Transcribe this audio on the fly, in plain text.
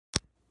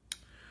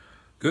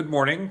Good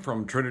morning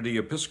from Trinity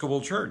Episcopal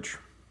Church.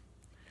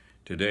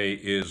 Today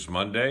is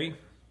Monday.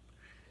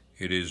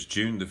 It is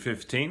June the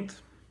 15th,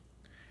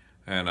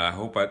 and I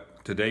hope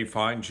today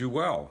finds you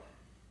well.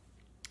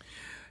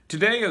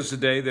 Today is a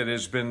day that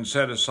has been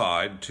set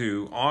aside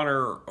to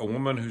honor a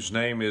woman whose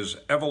name is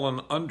Evelyn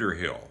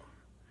Underhill.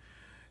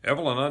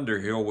 Evelyn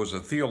Underhill was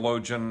a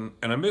theologian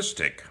and a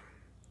mystic.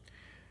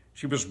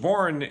 She was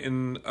born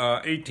in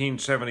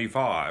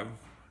 1875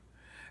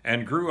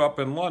 and grew up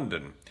in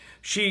London.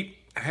 She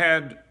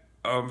had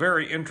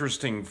very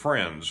interesting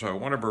friends.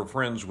 One of her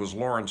friends was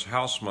Lawrence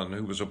Housman,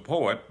 who was a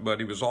poet,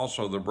 but he was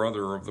also the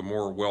brother of the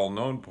more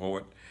well-known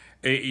poet,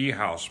 A.E.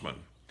 Housman.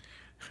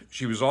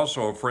 She was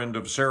also a friend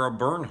of Sarah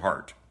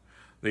Bernhardt,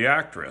 the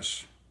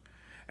actress,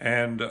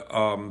 and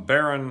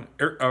Baron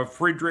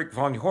Friedrich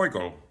von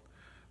Hegel,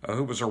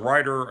 who was a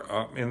writer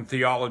in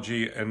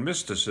theology and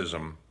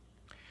mysticism.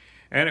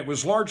 And it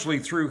was largely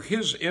through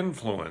his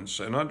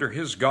influence and under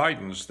his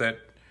guidance that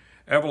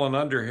Evelyn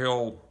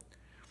Underhill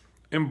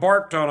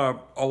embarked on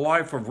a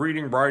life of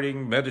reading,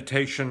 writing,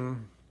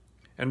 meditation,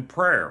 and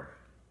prayer.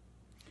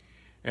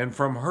 And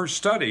from her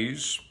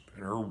studies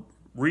and her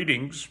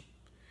readings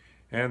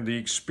and the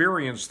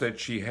experience that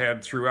she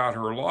had throughout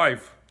her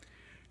life,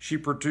 she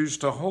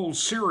produced a whole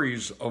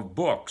series of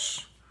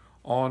books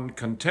on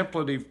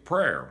contemplative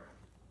prayer.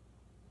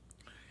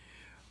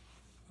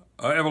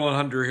 Evelyn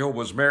Underhill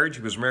was married.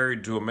 She was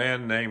married to a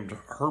man named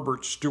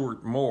Herbert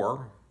Stewart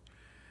Moore,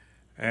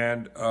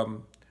 and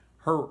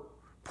her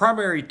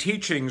primary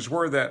teachings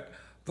were that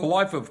the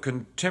life of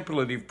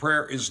contemplative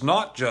prayer is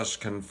not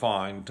just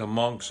confined to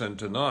monks and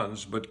to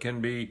nuns, but can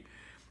be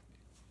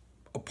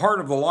a part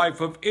of the life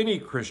of any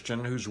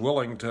Christian who's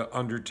willing to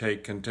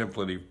undertake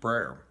contemplative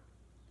prayer.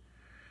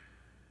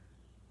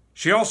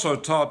 She also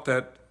taught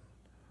that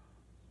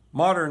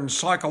modern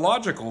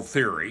psychological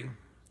theory,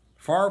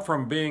 far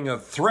from being a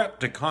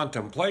threat to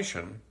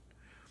contemplation,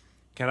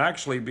 can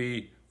actually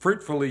be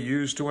fruitfully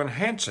used to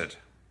enhance it.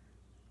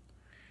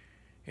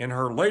 In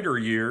her later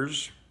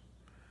years,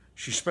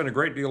 she spent a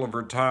great deal of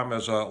her time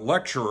as a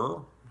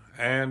lecturer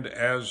and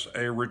as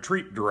a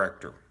retreat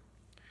director.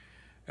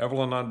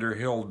 Evelyn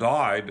Underhill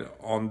died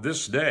on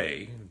this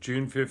day,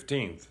 June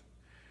 15th,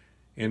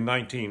 in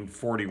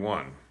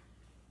 1941.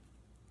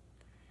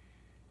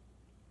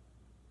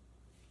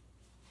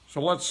 So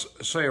let's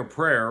say a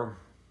prayer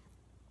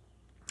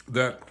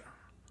that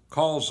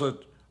calls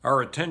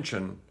our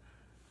attention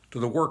to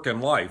the work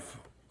and life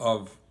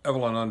of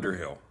Evelyn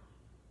Underhill.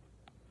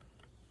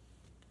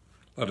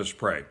 Let us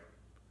pray.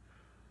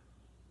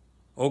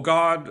 O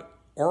God,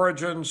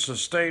 origin,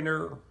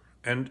 sustainer,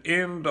 and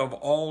end of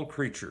all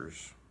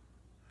creatures,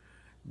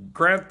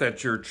 grant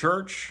that your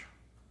church,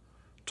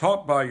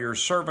 taught by your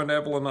servant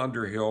Evelyn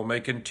Underhill, may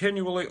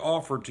continually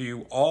offer to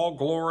you all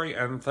glory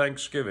and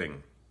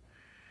thanksgiving,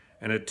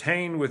 and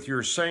attain with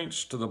your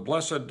saints to the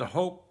blessed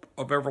hope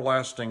of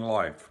everlasting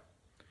life,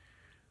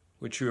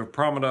 which you have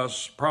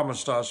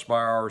promised us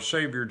by our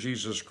Savior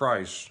Jesus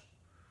Christ,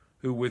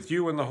 who with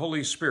you and the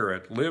Holy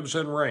Spirit lives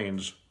and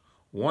reigns,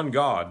 one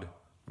God,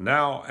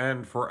 now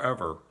and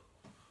forever.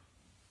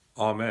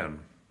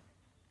 Amen.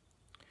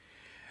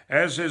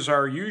 As is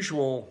our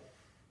usual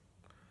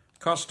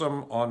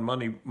custom on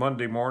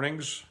Monday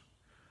mornings,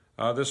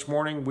 this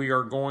morning we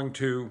are going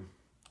to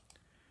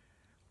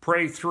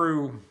pray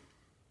through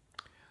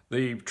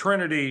the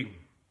Trinity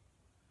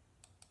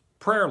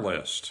prayer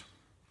list.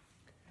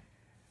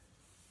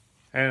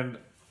 And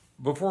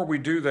before we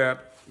do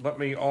that, let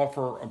me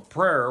offer a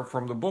prayer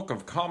from the Book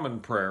of Common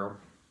Prayer.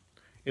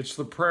 It's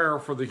the prayer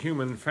for the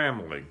human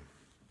family.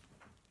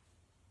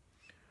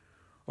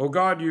 O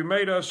God, you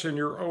made us in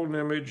your own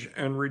image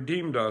and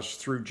redeemed us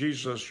through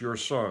Jesus, your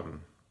Son.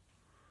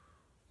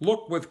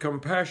 Look with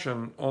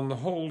compassion on the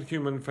whole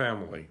human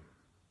family.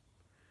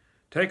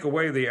 Take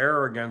away the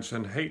arrogance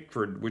and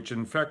hatred which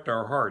infect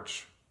our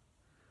hearts.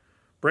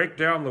 Break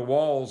down the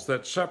walls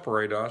that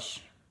separate us.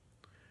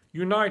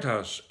 Unite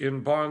us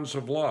in bonds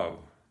of love,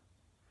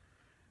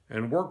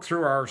 and work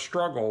through our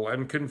struggle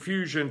and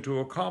confusion to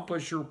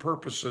accomplish your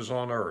purposes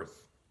on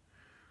earth,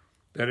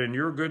 that in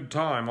your good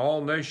time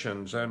all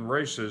nations and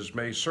races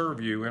may serve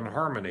you in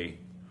harmony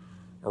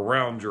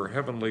around your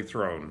heavenly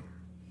throne.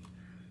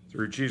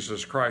 Through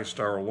Jesus Christ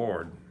our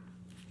Lord.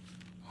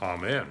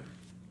 Amen.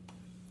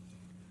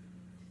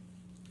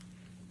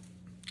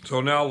 So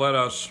now let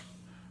us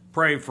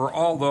pray for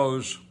all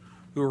those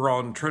who are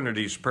on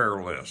Trinity's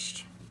prayer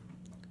list.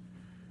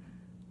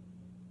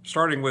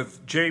 Starting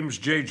with James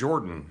J.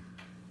 Jordan,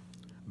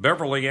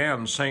 Beverly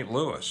Ann St.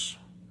 Louis,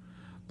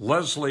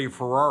 Leslie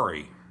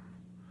Ferrari,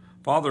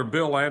 Father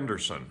Bill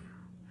Anderson,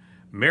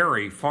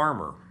 Mary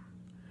Farmer,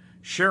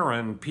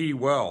 Sharon P.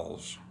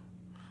 Wells,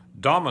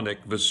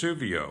 Dominic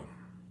Vesuvio,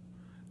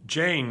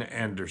 Jane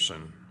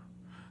Anderson,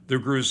 the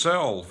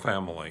Gruzel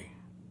family,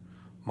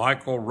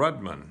 Michael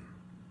Rudman,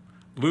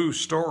 Lou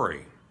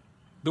Story,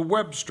 the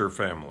Webster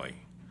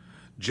family,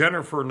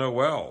 Jennifer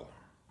Noel,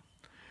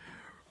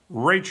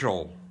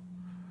 Rachel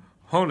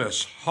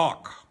Honus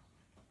Hawk,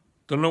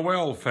 the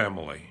Noel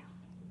family,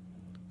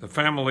 the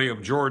family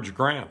of George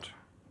Grant,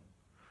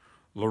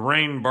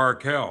 Lorraine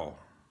Barkell,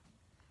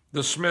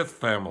 the Smith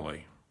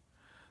family,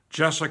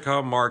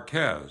 Jessica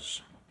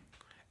Marquez,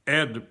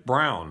 Ed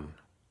Brown,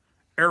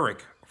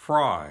 Eric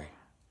Fry,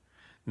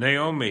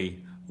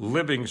 Naomi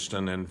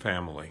Livingston and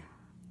family,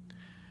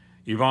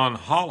 Yvonne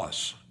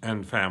Hollis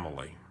and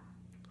family,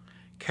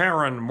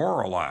 Karen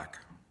Morolac,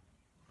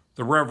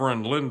 the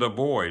Reverend Linda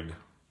Boyd,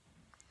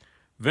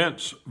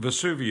 Vince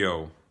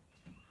Vesuvio,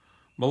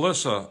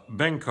 Melissa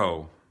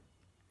Benko,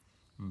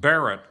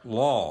 Barrett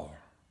Law,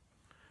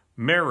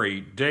 Mary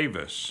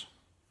Davis,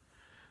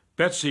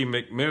 Betsy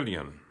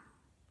McMillian,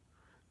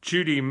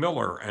 Judy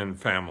Miller and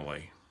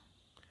family,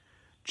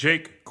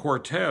 Jake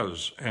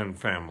Cortez and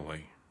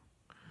family,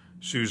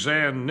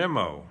 Suzanne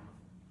Nimmo,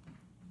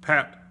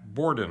 Pat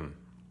Borden,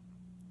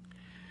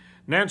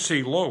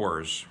 Nancy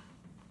Lowers,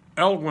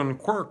 Elwin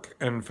Quirk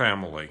and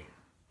family,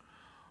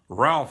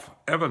 Ralph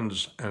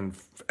Evanson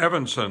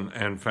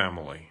and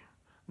family,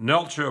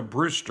 Nelcha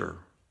Brewster,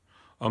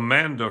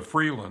 Amanda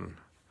Freeland,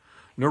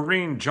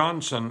 Noreen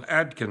Johnson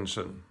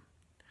Atkinson,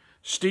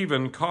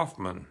 Stephen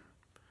Kaufman,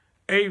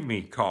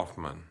 Amy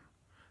Kaufman,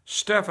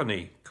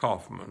 Stephanie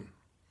Kaufman,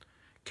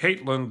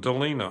 Caitlin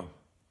Delina,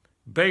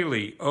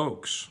 Bailey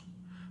Oakes,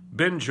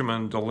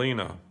 Benjamin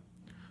Delina,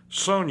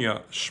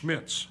 Sonia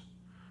Schmitz,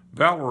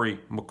 Valerie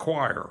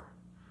McQuire,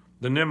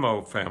 the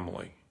Nimmo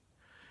family,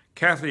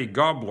 Kathy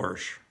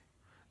Goblersch,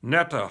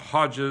 Netta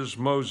Hodges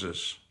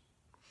Moses,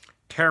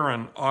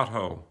 Karen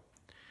Otto,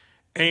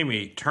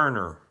 Amy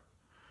Turner,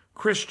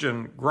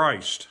 Christian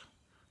Greist,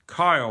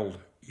 Kyle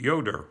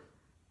Yoder,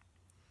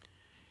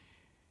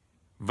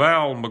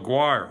 Val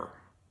McGuire,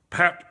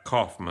 Pat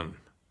Kaufman,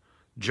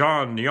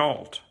 John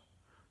Nyalt,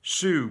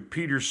 Sue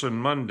Peterson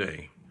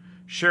Monday,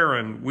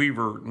 Sharon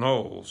Weaver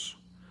Knowles,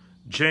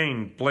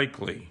 Jane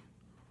Blakely,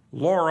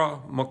 Laura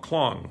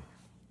McClung,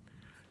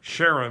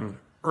 Sharon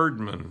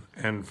Erdman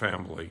and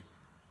family.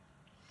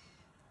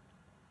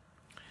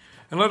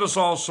 And let us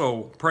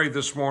also pray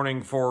this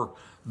morning for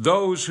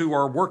those who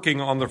are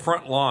working on the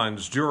front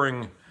lines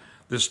during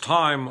this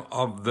time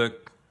of the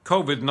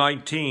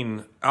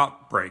COVID-19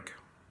 outbreak.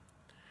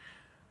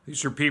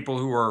 These are people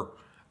who are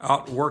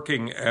out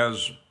working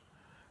as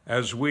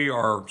we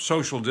are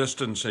social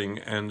distancing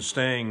and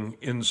staying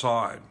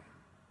inside.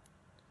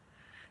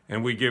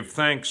 And we give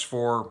thanks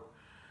for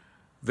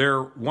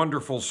their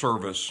wonderful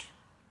service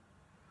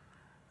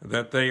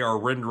that they are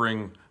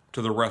rendering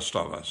to the rest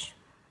of us.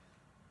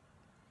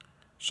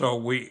 So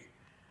we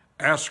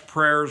ask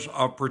prayers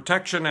of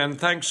protection and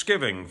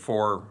thanksgiving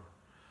for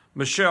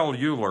Michelle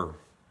Euler,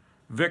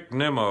 Vic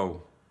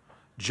Nimmo,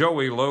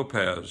 Joey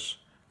Lopez,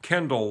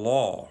 Kendall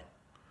Law,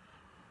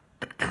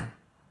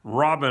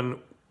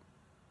 Robin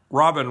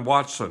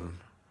Watson,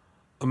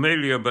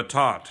 Amelia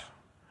Batat,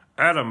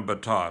 Adam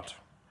Batat,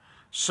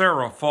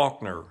 Sarah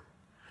Faulkner,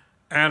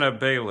 Anna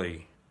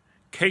Bailey,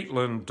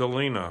 Caitlin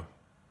Delina,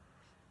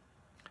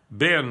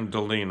 Ben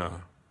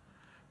Delina,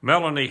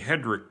 Melanie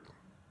Hedrick,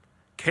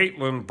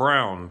 Caitlin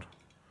Brown,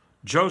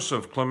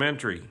 Joseph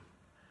Clementry,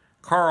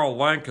 Carl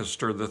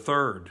Lancaster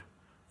III,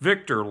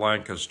 Victor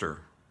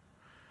Lancaster,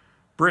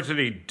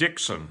 Brittany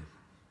Dixon,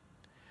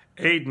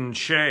 Aidan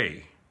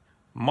Shea,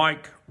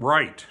 Mike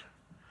Wright,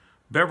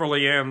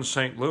 Beverly Ann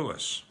St.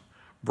 Louis,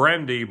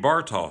 Brandy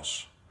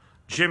Bartos,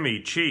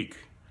 Jimmy Cheek,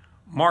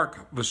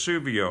 Mark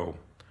Vesuvio,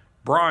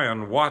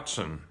 Brian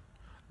Watson,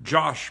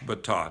 Josh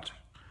Batat,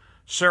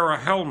 Sarah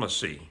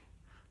Helmessy,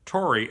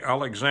 Tori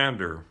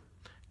Alexander,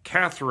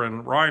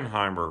 Catherine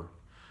Reinheimer,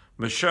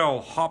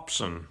 Michelle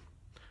Hobson,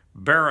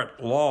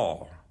 Barrett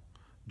Law,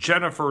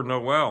 Jennifer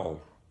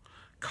Noel,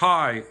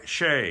 Kai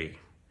Shea,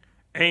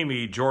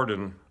 Amy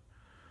Jordan,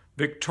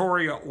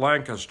 Victoria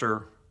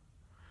Lancaster,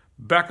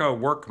 Becca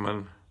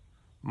Workman,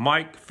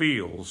 Mike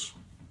Fields,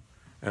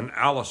 and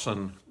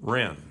Allison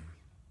Wren.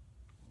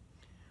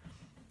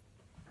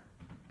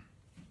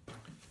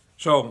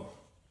 So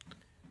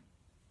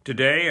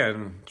today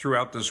and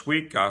throughout this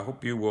week, I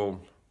hope you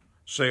will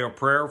say a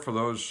prayer for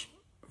those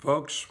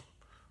folks,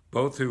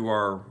 both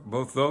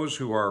those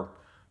who are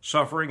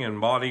suffering in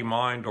body,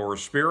 mind, or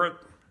spirit,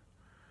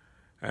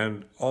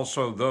 and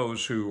also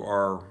those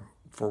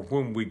for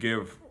whom we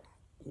give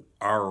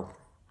our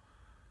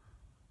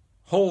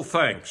whole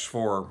thanks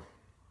for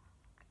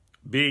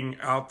being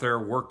out there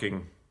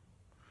working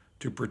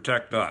to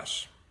protect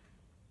us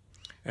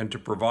and to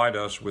provide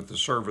us with the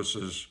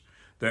services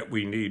that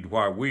we need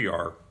while we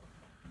are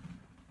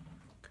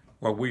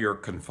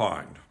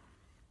confined.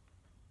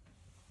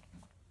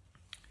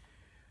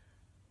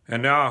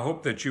 And now I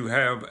hope that you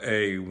have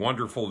a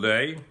wonderful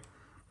day.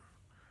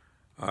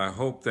 I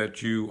hope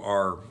that you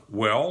are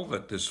well,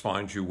 that this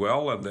finds you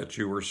well, and that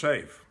you are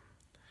safe.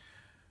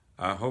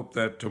 I hope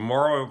that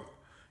tomorrow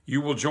you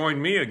will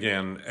join me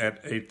again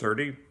at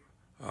 8:30.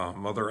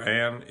 Mother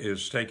Ann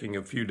is taking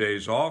a few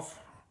days off,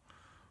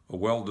 a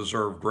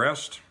well-deserved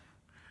rest.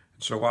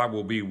 So I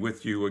will be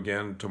with you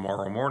again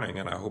tomorrow morning,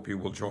 and I hope you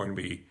will join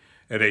me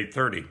at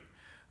 8:30.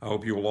 I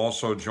hope you will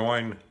also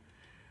join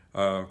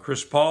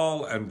Chris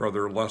Paul and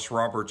Brother Les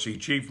Roberts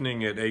each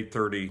evening at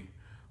 8:30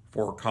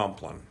 for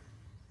Compline.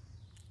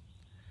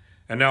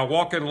 And now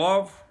walk in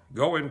love,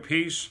 go in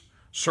peace,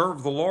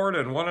 serve the Lord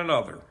and one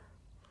another.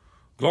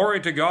 Glory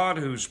to God,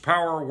 whose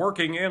power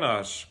working in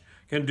us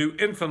can do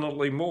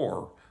infinitely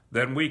more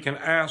than we can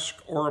ask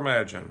or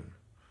imagine.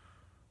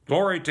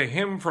 Glory to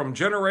him from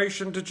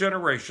generation to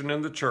generation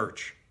in the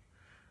church,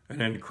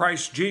 and in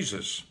Christ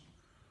Jesus,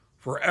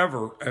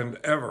 forever and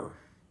ever.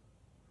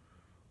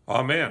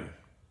 Amen.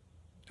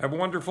 Have a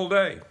wonderful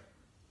day.